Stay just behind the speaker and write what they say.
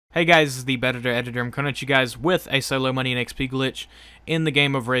Hey guys, this is the Better Editor. I'm coming at you guys with a solo money and XP glitch in the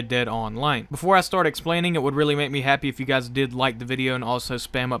game of Red Dead Online. Before I start explaining, it would really make me happy if you guys did like the video and also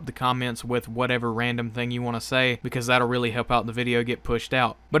spam up the comments with whatever random thing you want to say, because that'll really help out the video get pushed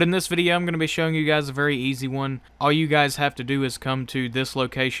out. But in this video, I'm going to be showing you guys a very easy one. All you guys have to do is come to this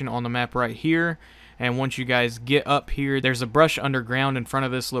location on the map right here. And once you guys get up here, there's a brush underground in front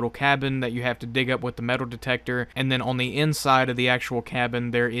of this little cabin that you have to dig up with the metal detector. And then on the inside of the actual cabin,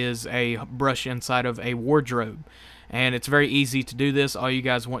 there is a brush inside of a wardrobe. And it's very easy to do this. All you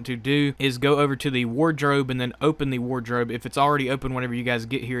guys want to do is go over to the wardrobe and then open the wardrobe. If it's already open whenever you guys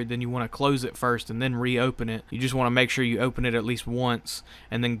get here, then you want to close it first and then reopen it. You just want to make sure you open it at least once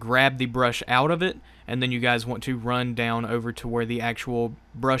and then grab the brush out of it. And then you guys want to run down over to where the actual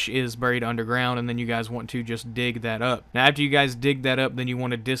brush is buried underground, and then you guys want to just dig that up. Now after you guys dig that up, then you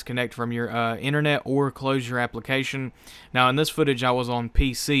want to disconnect from your internet or close your application. Now in this footage I was on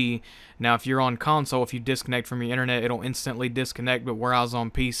PC. Now if you're on console, if you disconnect from your internet, it'll instantly disconnect, but where I was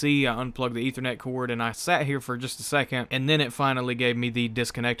on PC, I unplugged the Ethernet cord and I sat here for just a second, and then it finally gave me the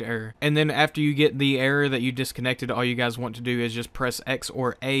disconnect error. And then after you get the error that you disconnected, all you guys want to do is just press X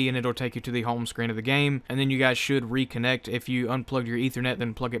or A and it'll take you to the home screen of the game, and then you guys should reconnect. If you unplugged your Ethernet,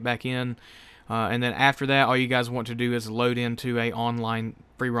 then plug it back in. And then after that, all you guys want to do is load into a online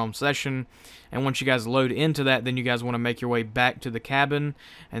free roam session. And once you guys load into that, then you guys want to make your way back to the cabin,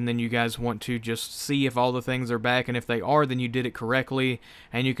 and then you guys want to just see if all the things are back, and if they are, then you did it correctly,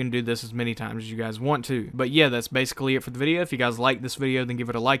 and you can do this as many times as you guys want to. But yeah, that's basically it for the video. If you guys like this video, then give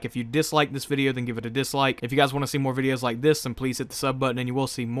it a like. If you dislike this video, then give it a dislike. If you guys want to see more videos like this, then please hit the sub button and you will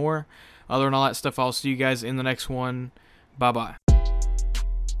see more. Other than all that stuff, I'll see you guys in the next one. Bye bye.